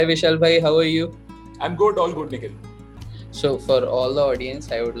Hi Vishal bhai, how are you? I'm good, all good, Nikhil. So for all the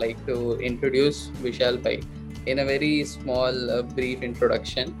audience, I would like to introduce Vishal bhai in a very small, brief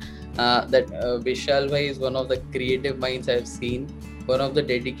introduction. Vishal bhai is one of the creative minds I've seen, one of the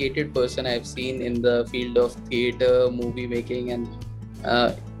dedicated person I've seen in the field of theater, movie making, and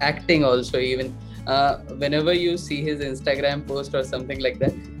acting also. Even whenever you see his Instagram post or something like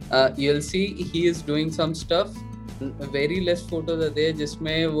that, you'll see he is doing some stuff. Very less photos are there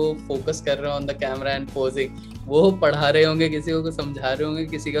जिसमें वो focus कर रहे हैं on the camera and posing. वो पढ़ा रहे होंगे, किसी को समझा रहे होंगे,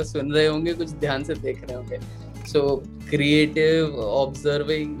 किसी का सुन रहे होंगे, कुछ ध्यान से देख रहे होंगे. So creative,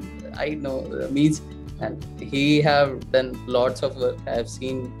 observing, I know means, and he have done lots of work. I have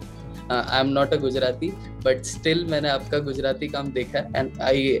seen. I'm not a Gujarati, but still मैंने आपका गुजराती काम देखा है and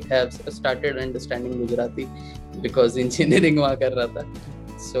I have started understanding Gujarati because engineering वहाँ कर रहा था.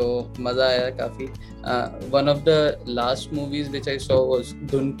 So मजा आया काफी. One of the last movies which I saw was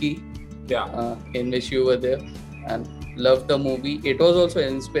Dunki, in which you were there, and loved the movie. It was also an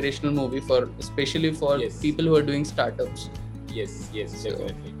inspirational movie for, especially for people who are doing startups. Yes,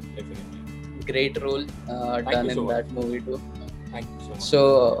 definitely. Great role done in that movie too. Thank you so much.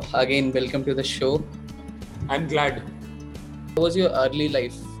 So again, welcome to the show. I'm glad. How was your early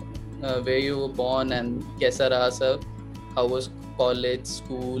life? Where you were born and कैसा रहा सब? How was college,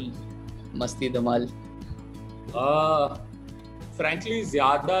 school, मस्ती धमाल? Frankly,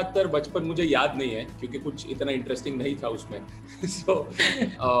 ज़्यादातर बचपन मुझे याद नहीं है क्योंकि कुछ इतना इंटरेस्टिंग नहीं था उसमें. So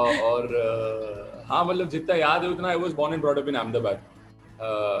और हाँ मतलब जितना याद है उतना. I was born and brought up in Ahmedabad.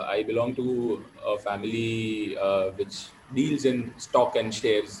 I belong to a family which deals in stock and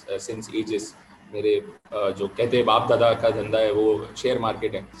shares since ages. मेरे जो कहते हैं बाप दादा का धंधा है वो शेयर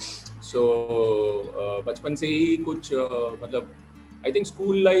मार्केट है. So बचपन से ही कुछ मतलब आई थिंक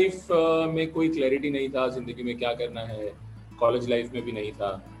स्कूल लाइफ में कोई क्लैरिटी नहीं था जिंदगी में क्या करना है. कॉलेज लाइफ में भी नहीं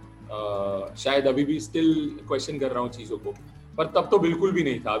था. शायद अभी भी स्टिल क्वेश्चन कर रहा हूँ चीज़ों को, पर तब तो बिल्कुल भी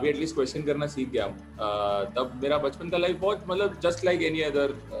नहीं था. अभी एटलीस्ट क्वेश्चन करना सीख गया हूँ. तब मेरा बचपन का लाइफ बहुत मतलब just like any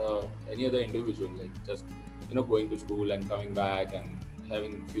other individual, like just going to school and coming back and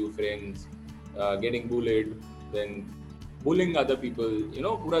having few friends, getting bullied, then bullying other people.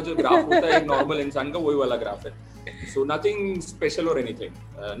 पूरा जो ग्राफ होता है एक नॉर्मल इंसान का, वही वाला ग्राफ है. So nothing special or anything.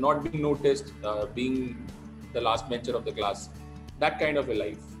 Not being noticed, being the last bencher of the class. That kind of a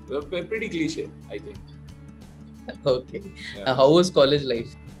life. Pretty cliche, I think. Okay. How was college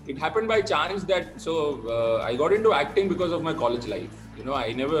life? It happened by chance that I got into acting because of my college life.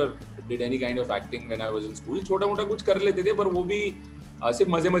 I never did any kind of acting when I was in school. छोटा मोटा कुछ कर लेते थे, पर वो भी सिर्फ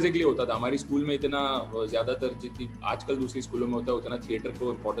मजे के लिए होता था. हमारी स्कूल में इतना ज्यादातर जितनी आजकल दूसरी स्कूलों में होता है उतना थिएटर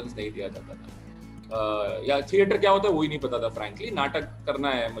को इम्पोर्टेंस नहीं दिया जाता था. या थिएटर क्या होता है वही नहीं पता था. फ्रैंकली नाटक करना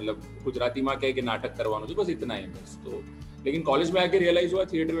है, मतलब गुजराती माँ कहे कि नाटक करवाना थी, बस इतना है बस. तो लेकिन कॉलेज में आके रियलाइज हुआ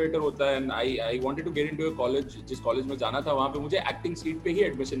थिएटर वेटर होता है. And I wanted to get into a college. जिस कॉलेज में जाना था वहाँ पे मुझे एक्टिंग सीट पे ही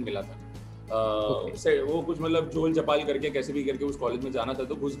एडमिशन मिला था. वो कुछ मतलब झोल चपाल करके कैसे भी करके उस कॉलेज में जाना था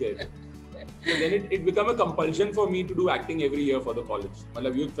तो घुस गए थे. So then it became a compulsion for me to do acting every year for the college.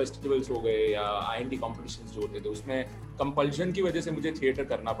 मतलब यूथ फेस्टिवल्स हो गए या INT कॉम्पिटिशन्स जो होते थे उसमें कंपल्शन की वजह से मुझे थिएटर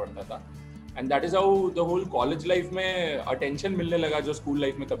करना पड़ता था. And that is how the whole college life में अटेंशन मिलने लगा जो स्कूल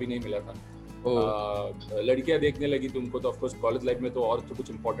लाइफ में कभी नहीं मिला था. लड़कियां देखने लगी तुमको तो ऑफकोर्स कॉलेज लाइफ में तो और तो कुछ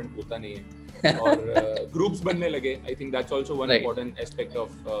इम्पोर्टेंट होता नहीं है. और ग्रुप्स बनने लगे. I think that's also one important aspect of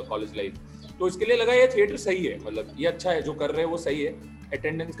college life. तो इसके लिए लगा ये थिएटर सही है, मतलब ये अच्छा है जो कर रहे हैं वो सही है.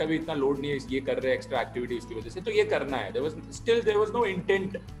 अटेंडेंस का भी इतना लोड नहीं है, ये कर रहे हैं एक्स्ट्रा एक्टिविटीज की वजह से, तो ये करना है. There was no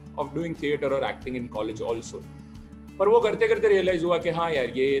intent of doing theatre और एक्टिंग इन कॉलेज आल्सो. पर वो करते करते रियलाइज हुआ कि हाँ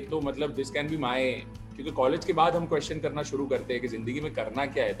यार ये तो मतलब दिस कैन बी माय. क्योंकि कॉलेज के बाद हम क्वेश्चन करना शुरू करते हैं कि जिंदगी में करना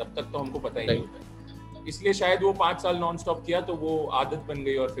क्या है, तब तक तो हमको पता ही नहीं होता. इसलिए शायद वो 5 साल नॉन स्टॉप किया तो वो आदत बन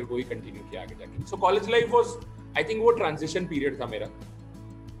गई और फिर वही कंटिन्यू किया आगे जाके. So college life was, I think वो ट्रांजिशन पीरियड था मेरा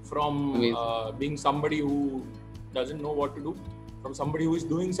from being somebody who doesn't know what to do, from somebody who is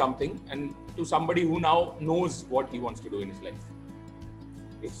doing something, and to somebody who now knows what he wants to do in his life.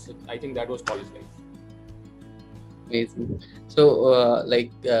 I think that was college life. Amazing. So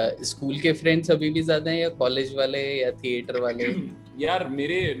school के friends अभी भी ज़्यादा हैं या college वाले या theater वाले? यार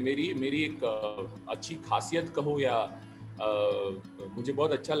मेरी एक अच्छी खासियत कहो या मुझे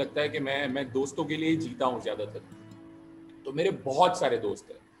बहुत अच्छा लगता है कि मैं दोस्तों के लिए जीता हूँ ज़्यादातर. तो मेरे बहुत सारे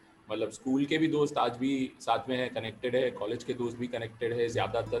दोस्त हैं, मतलब स्कूल के भी दोस्त आज भी साथ में है, कनेक्टेड है. कॉलेज के दोस्त भी कनेक्टेड है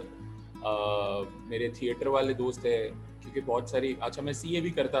ज़्यादातर. मेरे थिएटर वाले दोस्त है क्योंकि बहुत सारी. अच्छा मैं CA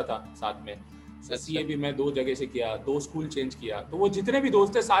भी करता था साथ में. CA भी मैं 2 जगह से किया, 2 स्कूल चेंज किया. तो वो जितने भी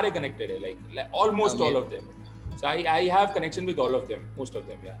दोस्त है सारे कनेक्टेड है, like almost all of them. So I have connection with all of them, most of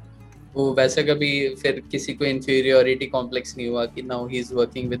them, yeah. वो वैसे कभी फिर किसी को इन्फीरियोरिटी कॉम्प्लेक्स नहीं हुआ कि now he is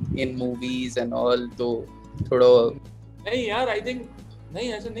working with in movies and all, तो थोड़ा? नहीं यार, आई थिंक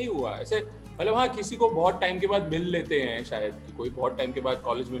नहीं, ऐसे नहीं हुआ ऐसे। मतलब हाँ, किसी को बहुत टाइम के बाद मिल लेते हैं शायद, कि कोई बहुत टाइम के बाद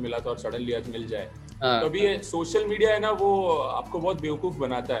कॉलेज में मिला था और सडनली आज मिल जाए। हाँ तो अभी ये सोशल मीडिया है ना, वो आपको बहुत बेवकूफ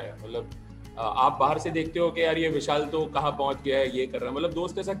बनाता है। मतलब आप बाहर से देखते हो कि यार ये विशाल तो कहाँ पहुंच गया है, ये कर रहा है। मतलब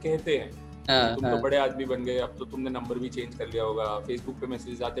दोस्त ऐसा कहते हैं कि हाँ तुम तो हाँ। बड़े आदमी बन गए, अब तो तुमने नंबर भी चेंज कर लिया होगा, फेसबुक पे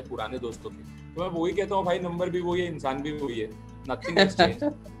मैसेज आते पुराने दोस्तों के। तो मैं वही कहता हूँ भाई, नंबर भी वही है, इंसान भी वही है, nothing has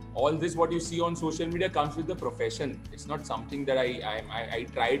change. All this what you see on social media comes with the profession. It's not something that I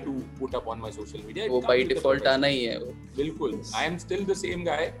try to put up on my social media. It वो bye comes with the default आना profession. ही है वो। बिल्कुल, I am still the same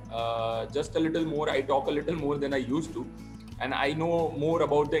guy, just a little more. I talk a little more than I used to, and I know more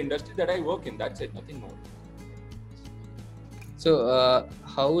about the industry that I work in. That's it, nothing more. So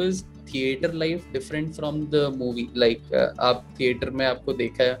how is theater life different from the movie? Like आप theatre में आपको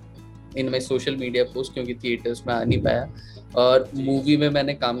देखा है इन my social media post, क्योंकि theatres में आ नहीं पाया, और जी मूवी में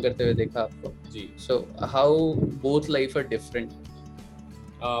मैंने काम करते हुए देखा आपको। जी। So how both life are different?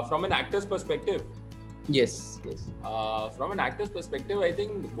 From an actor's perspective, yes yes. from an actor's perspective, I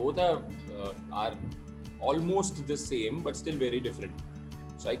think both are almost the same, but still very different.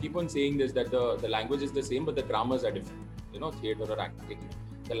 So I keep on saying this, that the language is the same, but the grammars are different. You know, theater or acting,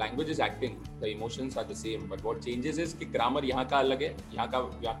 the language is acting, the emotions are the same, but what changes is कि grammar यहाँ का अलग है, यहाँ का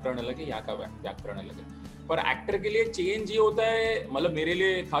व्याकरण अलग है, यहाँ का व्याकरण अलग है। पर एक्टर के लिए चेंज ये होता है, मतलब मेरे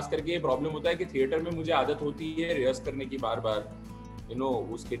लिए खास करके ये प्रॉब्लम होता है कि थिएटर में मुझे आदत होती है रिहर्स करने की बार बार, यू नो,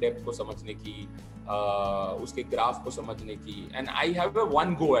 उसके डेप्थ को समझने की, उसके ग्राफ को समझने की, and I have a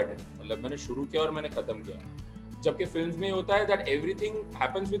one go at it. मतलब मैंने शुरू किया और मैंने खत्म किया। जबकि फिल्म्स में होता है that everything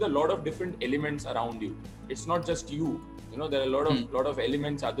happens with a lot of different elements around you. It's not just you, you know, there are a lot of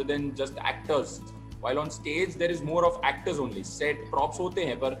elements other than just actors. While on stage there is more of actors only, set props होते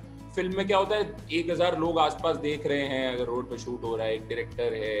हैं, पर film में क्या होता है, 1000 लोग आसपास देख रहे हैं, अगर रोड पे शूट हो रहा है, एक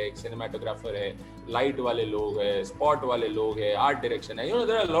डायरेक्टर है, एक सिनेमाटोग्राफर है, लाइट वाले लोग हैं, स्पॉट वाले लोग हैं, आर्ट डायरेक्शन है, you know,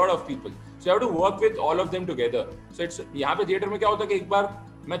 there are lot of people, so you have to work with all of them together. So it's, यहाँ पे थिएटर में क्या होता है कि एक बार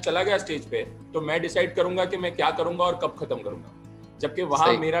मैं चला गया स्टेज पे तो मैं डिसाइड करूंगा कि मैं क्या करूंगा और कब खत्म करूंगा, जबकि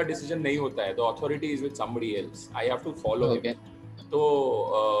वहां मेरा डिसीजन नहीं होता है, the authority is with somebody else, I have to follow him. तो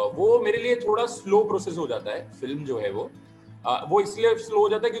वो मेरे लिए थोड़ा स्लो प्रोसेस हो जाता है। फिल्म जो है वो इसलिए स्लो हो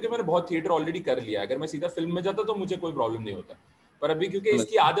जाता है क्योंकि मैंने बहुत थिएटर ऑलरेडी कर लिया। अगर मैं सीधा फिल्म में जाता तो मुझे कोई प्रॉब्लम नहीं होता, पर अभी क्योंकि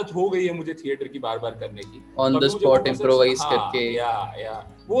इसकी आदत हो गई है मुझे थिएटर की बार बार करने की, ऑन तो द अभी मुझे वो स्पॉट प्रोसेस, इम्प्रोवाइज हाँ करके। या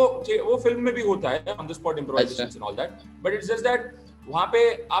वो फिल्म में भी होता है, on the spot इम्प्रोवाइजेशंस and all that, but it's just that वहां पे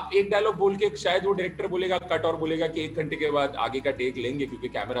आप एक डायलॉग बोल के शायद वो डायरेक्टर बोलेगा कट, और बोलेगा कि 1 घंटे के बाद आगे का टेक लेंगे क्योंकि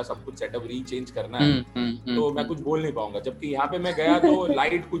कैमरा सब कुछ सेटअप रीचेंज करना है, तो मैं कुछ बोल नहीं पाऊंगा। जबकि यहाँ पे मैं गया तो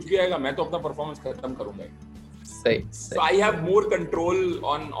लाइट कुछ भी आएगा, मैं तो अपना परफॉर्मेंस खत्म करूंगा। सही। So I have more control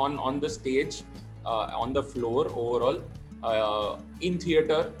on the stage, on the floor overall, in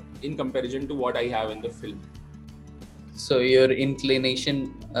theater in comparison to what I have in the film. So your inclination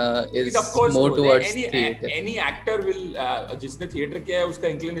is Of course more no. towards theater. Any actor will, जिसने theatre किया है उसका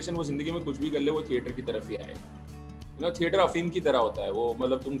inclination वो जिंदगी में कुछ भी कर ले वो थिएटर की तरफ ही आएगा। यू नो, थिएटर अफीम की तरह होता है वो,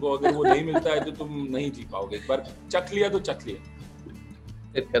 मतलब तुमको अगर वो नहीं मिलता है तो तुम नहीं जी पाओगे। एक बार चख लिया तो चख लिया,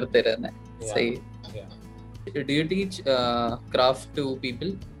 फिर करते रहना है। सही। Do you teach craft to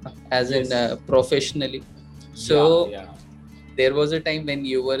people as in professionally? So there was a time when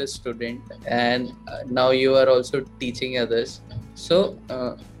you were a student and now you are also teaching others. So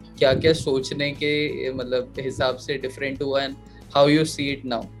क्या क्या सोचने के मतलब हिसाब से different हुआ and how you see it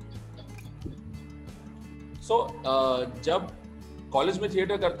now? So जब college में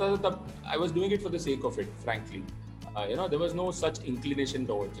थिएटर करता था तब I was doing it for the sake of it, frankly. You know, there was no such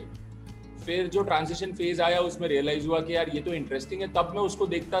inclination towards it. फिर जो ट्रांजिशन फेज आया उसमें रियलाइज हुआ कि यार ये तो इंटरेस्टिंग है, तब मैं उसको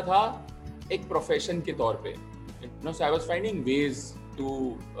देखता था एक प्रोफेशन के तौर पे। You know, so I was finding ways to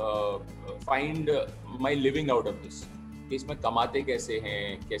find my living out of this. कि इसमें कमाते कैसे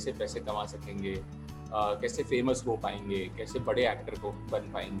हैं, कैसे पैसे कमा सकेंगे, कैसे फेमस हो पाएंगे, कैसे बड़े एक्टर को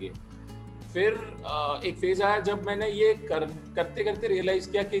बन पाएंगे। फिर एक फेज आया जब मैंने ये करते करते रियलाइज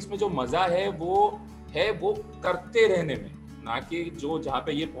किया कि इसमें जो मजा है वो करते रहने में, ना कि जो जहाँ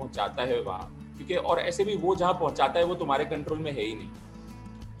पे ये पहुंचाता है वहाँ। क्योंकि और ऐसे भी वो जहाँ पहुंचाता है वो तुम्हारे कंट्रोल में है ही नहीं।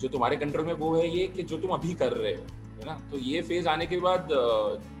 जो तुम्हारे कंट्रोल में वो है ये कि जो तुम अभी कर रहे हो, है ना। तो ये फेज आने के बाद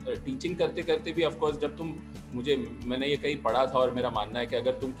टीचिंग करते करते भी, ऑफ कोर्स, जब मैंने ये कहीं पढ़ा था और मेरा मानना है कि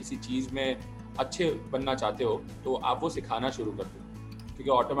अगर तुम किसी चीज़ में अच्छे बनना चाहते हो तो आप वो सिखाना शुरू कर दो, क्योंकि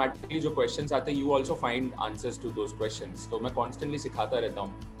ऑटोमेटिकली जो क्वेश्चंस आते हैं you also find answers to those questions. तो मैं कॉन्स्टेंटली सिखाता रहता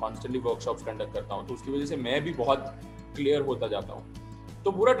हूँ, कॉन्स्टेंटली वर्कशॉप्स कंडक्ट करता हूँ, तो उसकी वजह से मैं भी बहुत क्लियर होता जाता हूँ।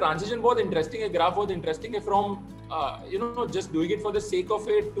 तो पूरा ट्रांजिशन बहुत इंटरेस्टिंग है, ग्राफ बहुत इंटरेस्टिंग है, from just doing it for the sake of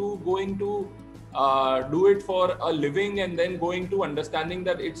it to going to do it for a living, and then going to understanding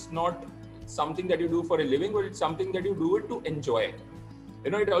that it's not something that you do for a living, but it's something that you do it to enjoy.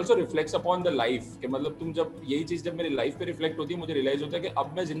 It also reflects upon the life कि मतलब तुम जब यही चीज जब मेरी life पे reflect होती है, मुझे रियलाइज होता है कि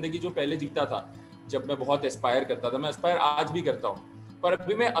अब मैं जिंदगी जो पहले जीता था, जब मैं बहुत एस्पायर करता था, मैं एस्पायर आज भी करता हूँ, पर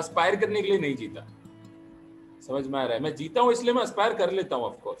अभी मैं एस्पायर करने के लिए नहीं जीता. समझ में आ रहा है? मैं जीता हूँ इसलिए मैं एस्पायर कर लेता हूँ,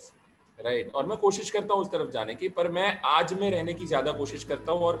 ऑफ कोर्स, राइट. और मैं कोशिश करता हूँ उस तरफ जाने की, पर मैं आज में रहने की ज्यादा कोशिश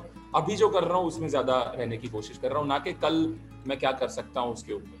करता हूँ, और अभी जो कर रहा हूँ उसमें ज्यादा रहने की कोशिश कर रहा हूँ, ना कि कल मैं क्या कर सकता हूँ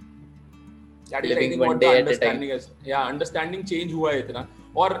उसके ऊपर. That is, I think, what the understanding is. Yeah, understanding change हुआ है इतना.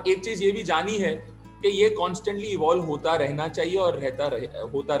 और एक चीज ये भी जानी है कि ये constantly evolve होता रहना चाहिए और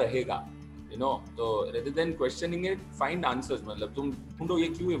होता रहेगा. तो rather than questioning it, find answers. मतलब तुम ढूंढो ये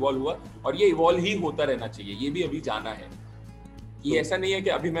क्यों evolve हुआ, और ये evolve ही होता रहना चाहिए. ये भी अभी जाना है. ये ऐसा नहीं है कि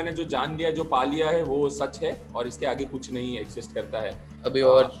अभी मैंने जो जान लिया, जो पा लिया है, वो सच है और इसके आगे कुछ नहीं एग्जिस्ट करता है. अभी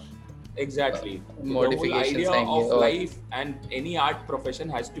और exactly. The whole idea of life and any art profession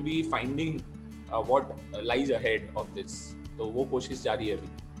has to be finding what lies ahead of this. तो वो कोशिश जारी है अभी.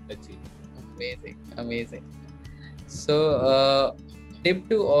 Let's see. Amazing. So tip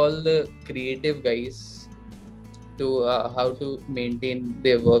to all the creative guys to how to maintain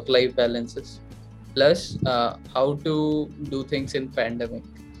their work-life balances, plus how to do things in pandemic.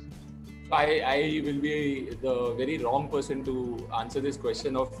 I will be the very wrong person to answer this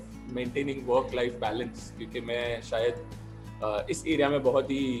question of maintaining work-life balance, क्योंकि मैं शायद इस area में बहुत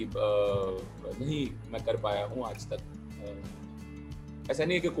ही नहीं मैं कर पाया हूँ आज तक. ऐसा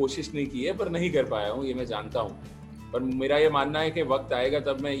नहीं है कि कोशिश नहीं की है, पर नहीं कर पाया हूँ, ये मैं जानता हूँ. पर मेरा ये मानना है कि वक्त आएगा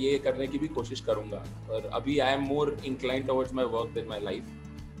तब मैं ये करने की भी कोशिश करूँगा. पर अभी I am more inclined towards my work than my life.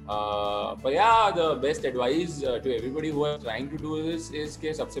 But yeah, the best advice to everybody who are trying to do this is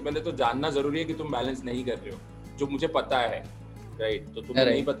कि सबसे पहले तो जानना जरूरी है कि तुम बैलेंस नहीं कर रहे हो, जो मुझे पता है, राइट. तो तुम्हें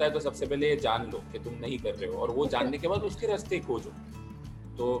नहीं पता है तो सबसे पहले ये जान लो कि तुम नहीं कर रहे हो, और वो जानने के बाद उसके रास्ते खोजो.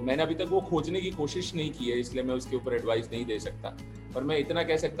 तो मैंने अभी तक वो खोजने की कोशिश नहीं की है, इसलिए मैं उसके ऊपर एडवाइस नहीं दे सकता. पर मैं इतना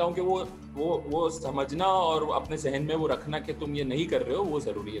कह सकता हूँ कि वो समझना और अपने जहन में वो रखना कि तुम ये नहीं कर रहे हो, वो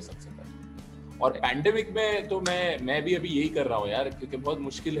जरूरी है सबसे पहले. और पैंडेमिक में तो मैं भी अभी यही कर रहा हूँ यार, क्योंकि बहुत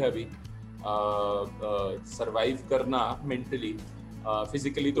मुश्किल है अभी सरवाइव करना मेंटली.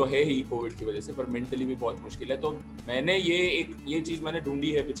 फिजिकली तो है ही कोविड की वजह से, पर मेंटली भी बहुत मुश्किल है. तो मैंने ये चीज़ मैंने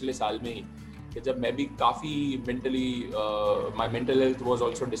ढूंढी है पिछले साल में ही, कि जब मैं भी काफ़ी mentally my mental health was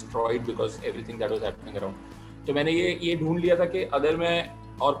also destroyed because everything that was happening around. तो मैंने ये ढूंढ लिया था कि अगर मैं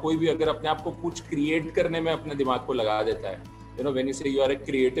और कोई भी अगर अपने आप को कुछ क्रिएट करने में अपने दिमाग को लगा देता है, when you say you are a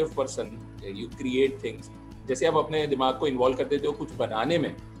creative person, you create things, जैसे आप अपने दिमाग को इन्वॉल्व कर देते हो कुछ बनाने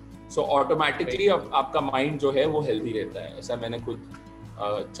में, सो ऑटोमेटिकली आपका माइंड जो है वो हेल्दी रहता है. ऐसा मैंने खुद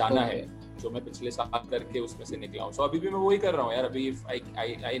जाना है, जो मैं पिछले साल करके उसमें से निकला हूँ. सो अभी भी मैं वही कर रहा हूँ यार.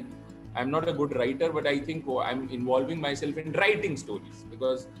 अभी I'm not a good writer, but I think I'm involving myself in writing stories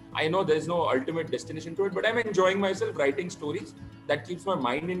because I know there's no ultimate destination to it, but I'm enjoying myself writing stories that keeps my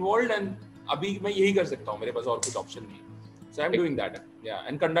mind involved, and अभी मैं यही कर सकता हूँ, मेरे पास और कुछ option नहीं. So I'm doing that, yeah,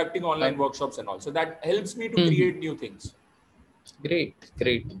 and conducting online workshops and all. So that helps me to create new things. Great.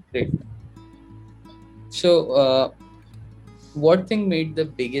 So what thing made the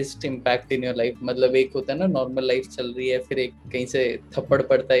biggest impact in your life? मतलब एक होता है ना normal life चल रही है, फिर एक कहीं से थप्पड़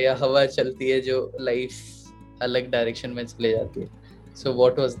पड़ता है या हवा चलती है जो लाइफ अलग डायरेक्शन में चले जाती है. So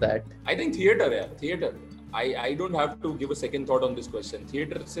what was that? I think theater. I don't have to give a second thought on this question.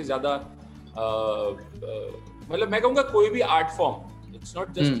 Theater से ज़्यादा मतलब मैं कहूँगा कोई भी art form, it's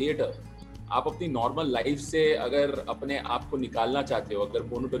not just theatre. आप अपनी नॉर्मल लाइफ से अगर अपने आप को निकालना चाहते हो, अगर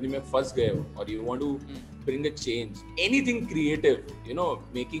मोनोटोनी में फंस गए हो और you want to bring a change, anything creative,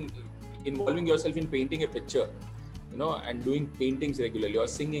 making, involving yourself in painting a picture, and doing paintings regularly, or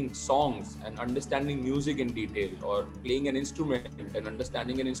singing songs and understanding music in detail, or playing an instrument and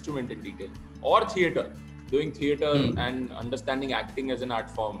understanding an instrument in detail, or theater, doing theater and understanding acting as an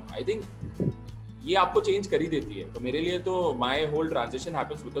art form. I think ये आपको change कर ही देती है. तो मेरे लिए तो my whole transition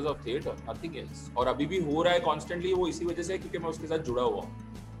happens because of theatre, nothing else. और अभी भी हो रहा है कॉन्स्टेंटली, वो इसी वजह से क्योंकि मैं उसके साथ जुड़ा हुआ हूँ.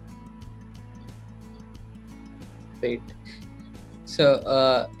 Great. So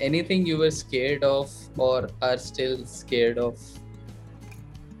anything you were scared of or are still scared of?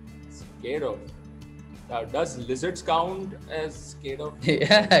 Scared of? Does lizards count as scared of?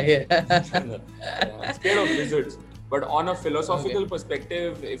 Yeah. Scared of lizards. But on a philosophical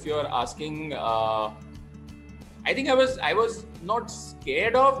perspective, if you're asking, I think I was not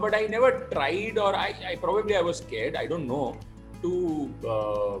scared of, but I never tried, or I probably I was scared, I don't know, to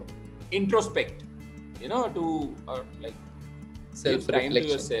introspect, to like self-reflection. Time to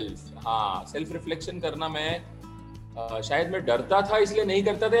yourself. हाँ, self-reflection करना मैं शायद मैं डरता था इसलिए नहीं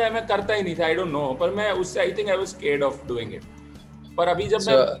करता था, या मैं करता ही नहीं था, आई डोंट नो, पर मैं उससे I think I was scared of doing it. पर अभी जब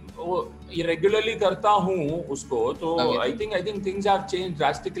मैं So वो ये रेगुलरली करता हूँ उसको, तो आई amazing. Think things have changed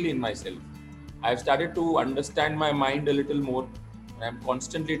drastically in my self. I have started to understand my mind a little more. I am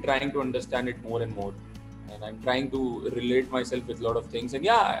constantly trying to understand it more and more. And I'm trying to relate myself with a lot of things. And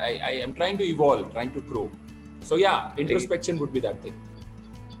yeah, I am trying to evolve, trying to grow. So yeah, Great. introspection would be that thing.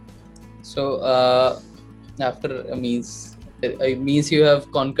 So after means you have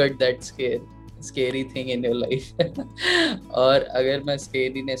conquered that scary thing in your life. और अगर मैं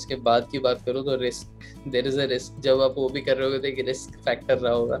scariness के बाद की बात करूँ तो there is a risk. जब आप वो भी कर रहे होगे तो एक risk factor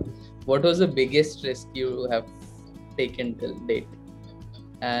रहा होगा. What was the biggest risk you have taken till date?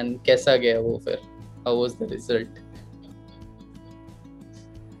 And कैसा गया वो फिर? How was the result?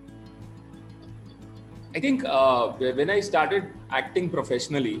 I think when I started acting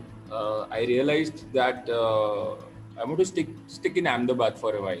professionally, I realized that I want to stick in Ahmedabad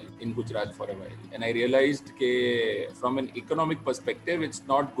for a while, in Gujarat for a while. And I realized that from an economic perspective, it's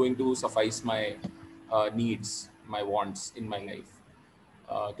not going to suffice my needs, my wants in my life.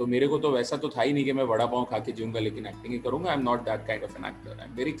 तो मेरे को तो वैसा तो था ही नहीं कि मैं वड़ा पाव खा के जीऊंगा लेकिन एक्टिंग ही करूंगा. I am not that kind of an actor. I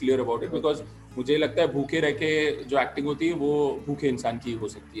am very clear about it, because मुझे लगता है भूखे रह के जो एक्टिंग होती है वो भूखे इंसान की हो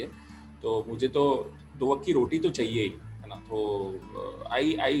सकती है. तो मुझे तो 2 वक्त की रोटी तो चाहिए ही, है ना. तो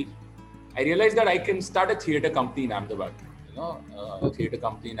I realized that I can start a theater company in Ahmedabad, a theater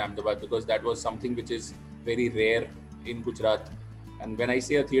company in Ahmedabad, because that was something which is very rare in Gujarat. And when I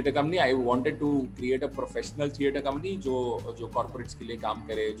say a theater company, I wanted to create a professional theater company जो corporates के लिए काम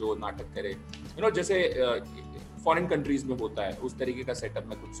करे, जो नाटक करे, जैसे foreign countries में होता है, उस तरीके का setup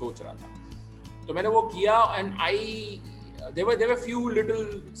मैं कुछ सोच रहा था. तो मैंने वो किया, and there were few little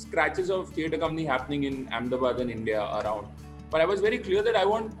scratches of theater company happening in Ahmedabad and India around, but I was very clear that I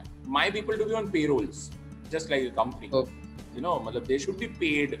want my people to be on payrolls, just like a company. मतलब they should be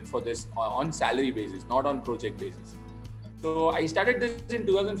paid for this on salary basis, not on project basis. So I started this in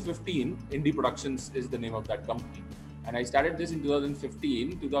 2015. Indie Productions is the name of that company. And I started this in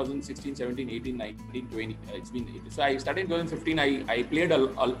 2015, 2016, 17, 18, 19, 20. It's been 8. So I started in 2015. I played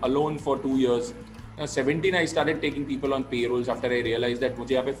alone for 2 years. 17, I started taking people on payrolls after I realized that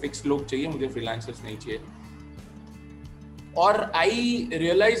मुझे यहाँ पे fixed लोग चाहिए, मुझे freelancers नहीं चाहिए. Or I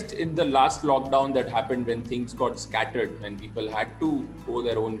realized in the last lockdown that happened when things got scattered, when people had to go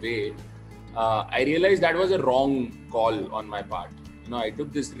their own way, I realized that was a wrong call on my part. I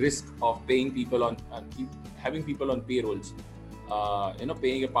took this risk of paying people having people on payrolls,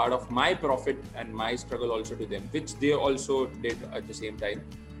 paying a part of my profit and my struggle also to them, which they also did at the same time.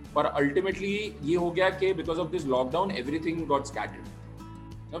 But ultimately, ये हो गया कि because of this lockdown, everything got scattered.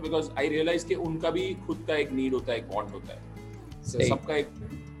 Because I realized कि उनका भी खुद का एक need होता है, एक want होता है. So सबका एक,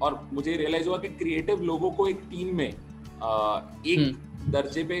 और मुझे realize हुआ कि creative लोगों को एक team में एक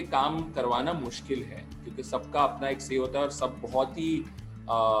दर्जे पे काम करवाना मुश्किल है, क्योंकि सबका अपना एक से होता है और सब बहुत ही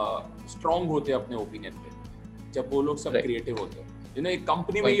स्ट्रॉन्ग होते हैं अपने ओपिनियन पे जब वो लोग सब क्रिएटिव होते हैं. एक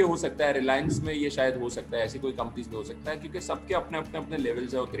कंपनी में ये हो सकता है, रिलायंस में ये शायद हो सकता है, ऐसी कोई कंपनीज में हो सकता है, क्योंकि सबके अपने अपने अपने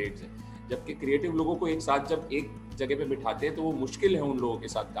लेवल्स है और ग्रेड्स है. जबकि क्रिएटिव लोगों को एक साथ जब एक जगह पे बिठाते हैं तो वो मुश्किल है उन लोगों के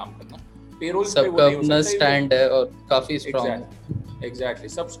साथ काम करना. पेरोल्स पे वो नहीं हो सकता. स्टैंड है और काफी स्ट्रांग. एग्जैक्टली,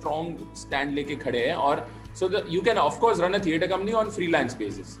 सब स्ट्रांग स्टैंड लेके खड़े हैं. और so you can of course run a theater company on freelance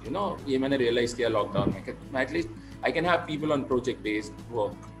basis. ये मैंने realize किया लॉकडाउन में, at least I can have people on project based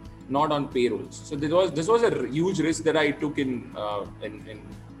work, not on payrolls. So this was a huge risk that I took in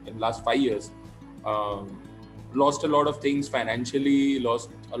last 5 years. Lost a lot of things financially,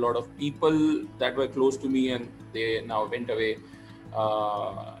 lost a lot of people that were close to me and they now went away.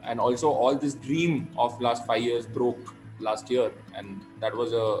 And also all this dream of last 5 years broke last year, and that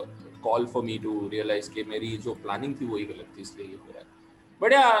was a call for me to realize कि मेरी जो planning थी वही गलत थी, इसलिए ये हो रहा है.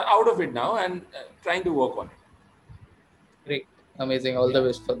 But yeah, out of it now and trying to work on it. Great, amazing. All the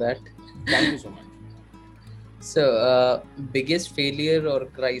best for that. Thank you so much. So, biggest failure or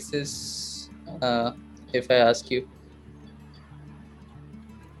crisis, if I ask you?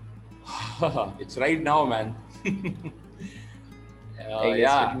 It's right now, man. I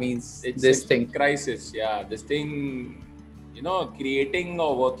guess it means this thing. Crisis, yeah. This thing, creating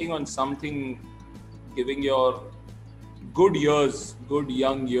or working on something, giving your good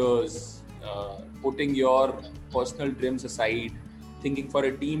young years, putting your personal dreams aside, thinking for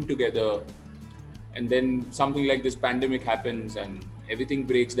a team together, and then something like this pandemic happens and everything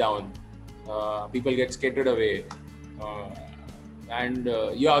breaks down. People get scattered away, and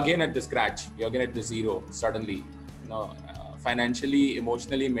you're again at the scratch. You're again at the zero suddenly, financially,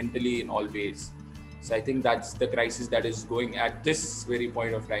 emotionally, mentally, in all ways. So I think that's the crisis that is going at this very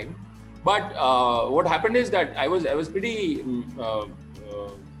point of time. But what happened is that I was pretty uh,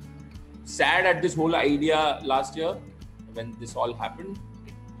 sad at this whole idea last year when this all happened.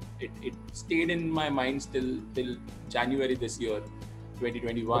 It stayed in my mind still till January this year,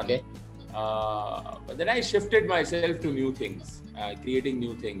 2021. Okay. But then I shifted myself to new things, creating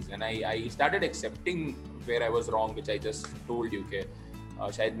new things, and I started accepting where I was wrong, which I just told you कि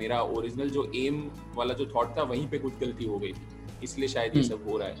शायद मेरा original जो M वाला जो thought था वहीं पे कुछ गलती हो गई थी, इसलिए शायद ये सब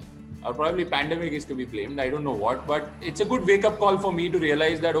हो रहा है. Or probably pandemic is to be blamed. I don't know what, but it's a good wake-up call for me to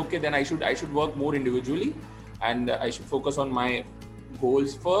realize that okay, then I should work more individually, and I should focus on my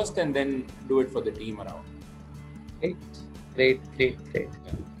goals first, and then do it for the team around. Great.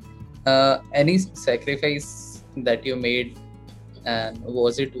 Any sacrifice that you made, and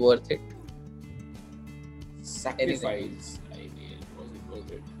was it worth it? Anything? Sacrifice I made, was it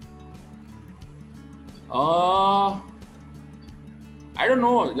worth it? I don't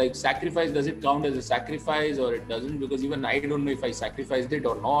know. Like sacrifice, does it count as a sacrifice or it doesn't? Because even I don't know if I sacrificed it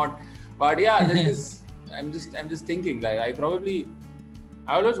or not. But yeah, I'm just thinking. Like I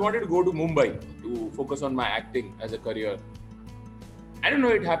always wanted to go to Mumbai to focus on my acting as a career. I don't know,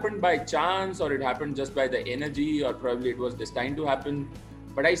 it happened by chance or it happened just by the energy, or probably it was destined to happen.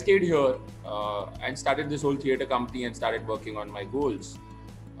 But I stayed here and started this whole theatre company and started working on my goals.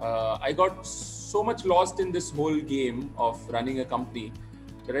 I got so much lost in this whole game of running a company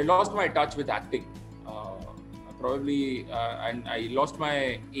that I lost my touch with acting. And I lost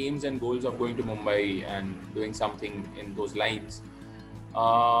my aims and goals of going to Mumbai and doing something in those lines.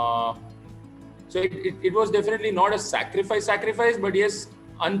 So it was definitely not a sacrifice, but yes,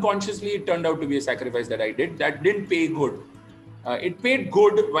 unconsciously it turned out to be a sacrifice that I did. That didn't pay good. It paid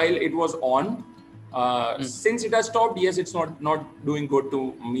good while it was on. Since it has stopped, yes, it's not doing good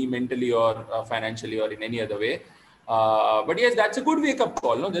to me mentally or financially or in any other way. But yes, that's a good wake-up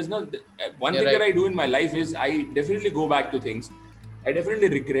call. No, there's no one You're thing that right. I do in my life is I definitely go back to things. I definitely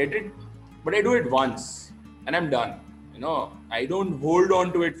regret it, but I do it once and I'm done. I don't hold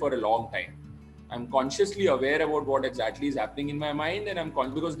on to it for a long time. I'm consciously aware about what exactly is happening in my mind, and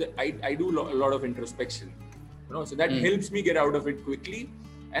because I do a lot of introspection, so that helps me get out of it quickly.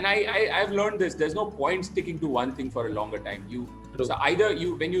 And I've learned this: there's no point sticking to one thing for a longer time. So either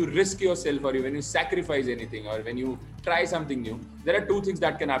when you risk yourself, or when you sacrifice anything, or when you try something new, there are two things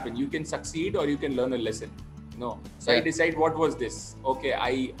that can happen: you can succeed, or you can learn a lesson. So I decide what was this. Okay,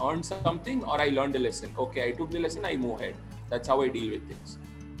 I earned something, or I learned a lesson. Okay, I took the lesson, I move ahead. That's how I deal with things.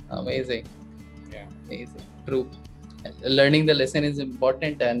 Amazing. Yeah. Amazing. True. Learning the lesson is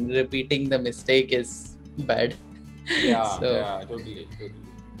important, and repeating the mistake is bad. Yeah, So, yeah, totally.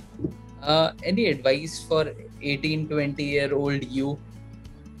 Any advice for 18, 20-year-old you?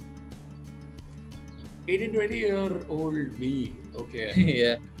 18, 20-year-old me. Okay.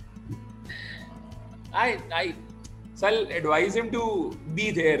 Yeah. So I'll advise him to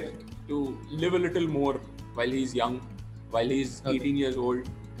be there, to live a little more while he's young, while he's 18 years old,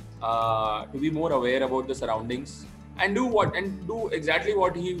 to be more aware about the surroundings, and do exactly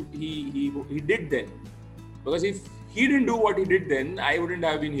what he did then. Because if he didn't do what he did then, I wouldn't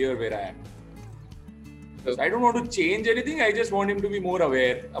have been here where I am. So I don't want to change anything. I just want him to be more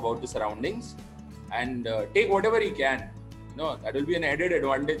aware about the surroundings and take whatever he can. That will be an added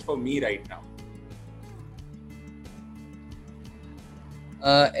advantage for me right now.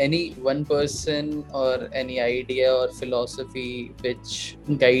 Any one person or any idea or philosophy which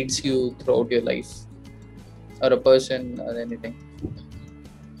guides you throughout your life, or a person or anything?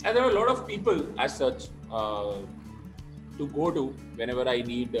 And there are a lot of people as such to go to whenever I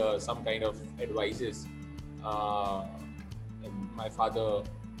need some kind of advices. My father,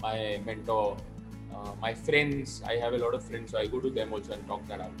 my mentor, my friends. I have a lot of friends, so I go to them also and talk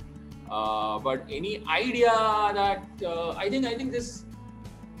that out. But any idea that I think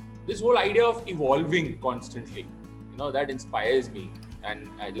this whole idea of evolving constantly, that inspires me. And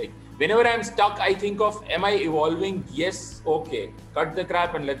whenever I'm stuck, I think of, am I evolving? Yes. Okay. Cut the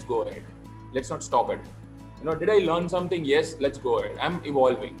crap and let's go ahead. Let's not stop it. Did I learn something? Yes. Let's go ahead. I'm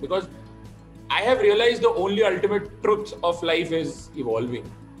evolving, because I have realized the only ultimate truth of life is evolving.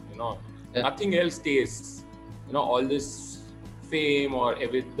 Nothing else stays. All this fame or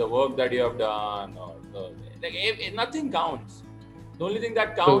the work that you have done, or nothing counts. The only thing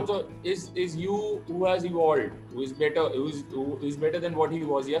that counts is you who has evolved, who is better than what he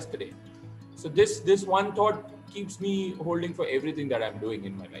was yesterday. So this one thought keeps me holding for everything that I'm doing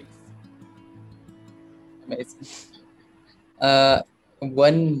in my life. Amazing.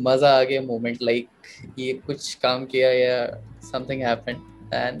 One मजा आ गया moment, like ये कुछ काम किया या something happened,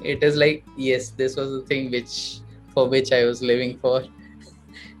 and it is like, yes, this was the thing for which I was living for.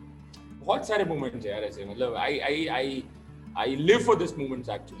 बहुत सारे मोमेंट्स है यार ऐसे, मतलब I live for this moments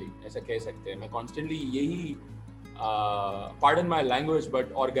actually, ऐसा कह सकते हैं. मैं कॉन्स्टेंटली यही, pardon my language,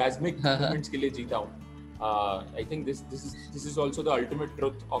 but ऑर्गेस्मिक moments के लिए जीता हूँ. आई think this is also the ultimate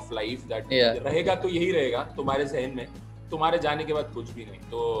truth of life, that रहेगा तो यही रहेगा तुम्हारे जहन में, तुम्हारे जाने के बाद कुछ भी नहीं.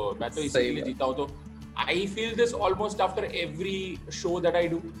 तो मैं तो इसी के लिए जीता हूँ. तो I feel this almost after every show that I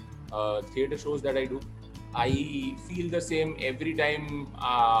do, theater shows that I do. I feel the same every time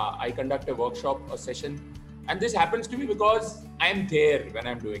I conduct a workshop, a session, and this happens to me because I'm there when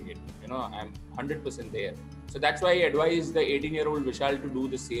I'm doing it. You know, I'm 100% there. So that's why I advise the 18-year-old Vishal to do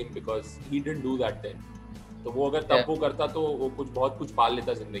the same, because he didn't do that then. तो वो अगर तब वो करता तो वो बहुत कुछ पाल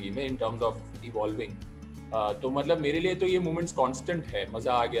लेता जिंदगी में in terms of evolving. तो मतलब मेरे लिए तो ये मोमेंट्स कांस्टेंट है.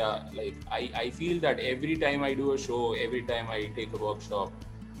 मजा आ गया. Like I feel that every time I do a show, every time I take a workshop,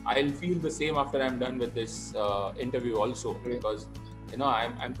 I'll feel the same after I'm done with this interview also, because you know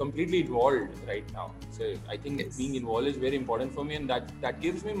I'm completely involved right now. So I think being involved is very important for me, and that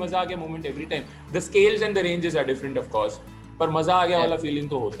gives me मजा आ गया moment every time. The scales and the ranges are different of course, पर मजा आ गया वाला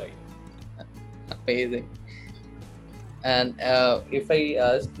feeling तो होता ही. Amazing. And if I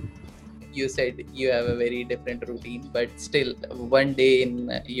ask, you said you have a very different routine, but still one day in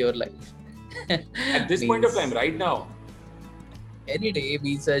your life at this point of time right now, any day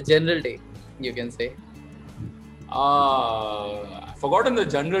means a general day, you can say. I've forgotten the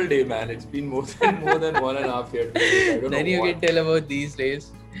general day, man. It's been more than 1.5 years. I don't then know you can tell about these days.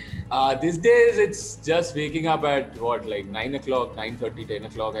 These days it's just waking up at what, like 9 o'clock, 9:30, 10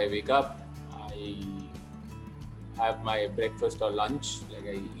 o'clock. I wake up, I have my breakfast or lunch. Like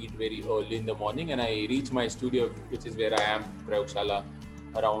I eat very early in the morning, and I reach my studio, which is where I am, Prayogshala,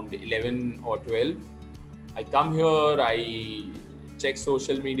 around 11 or 12. I come here, I check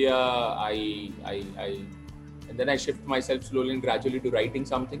social media, and then I shift myself slowly and gradually to writing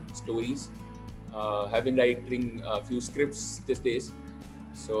something, stories. Have been writing a few scripts these days.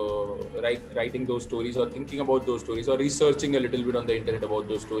 So writing those stories, or thinking about those stories, or researching a little bit on the internet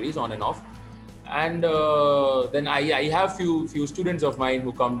about those stories, on and off. And then I have few students of mine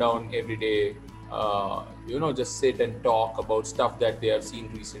who come down every day, just sit and talk about stuff that they have seen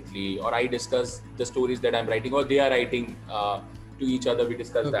recently, or I discuss the stories that I'm writing, or they are writing to each other. We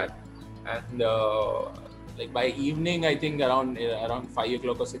discuss that, and like by evening, I think around 5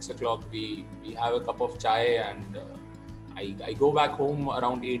 o'clock or 6 o'clock, we have a cup of chai, and I go back home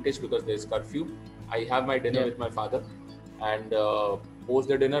around 8ish because there's curfew. I have my dinner with my father, and post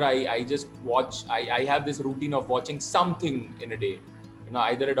the dinner, I just watch. I have this routine of watching something in a day,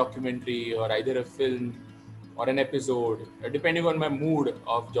 either a documentary or either a film or an episode, depending on my mood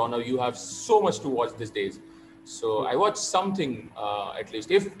of genre. You have so much to watch these days. So I watch something at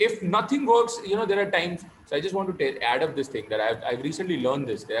least. If nothing works, there are times. So I just want to add up this thing that I've recently learned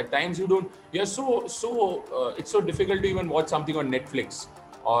this. There are times you're so it's so difficult to even watch something on Netflix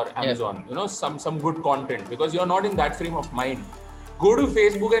or Amazon. Some good content, because you're not in that frame of mind. Go to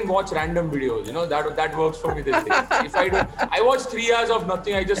Facebook and watch random videos. That works for me these days. If I watch 3 hours of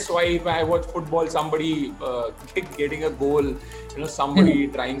nothing. I just swipe. I watch football. Somebody getting a goal. Somebody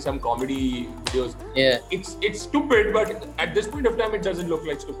trying some comedy videos. Yeah. It's stupid, but at this point of time, it doesn't look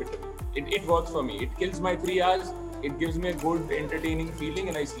like stupid to me. It works for me. It kills my 3 hours. It gives me a good, entertaining feeling,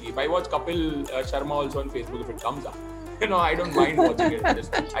 and I sleep. I watch Kapil Sharma also on Facebook if it comes up. I don't mind watching it. At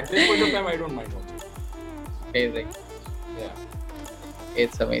this point of time, I don't mind watching it. Amazing. Yeah.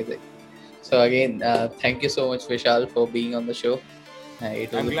 It's amazing. So again, thank you so much, Vishal, for being on the show.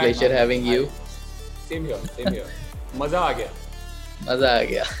 It was a pleasure having you. Same here. मजा आ गया.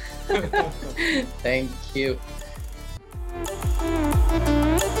 Thank you.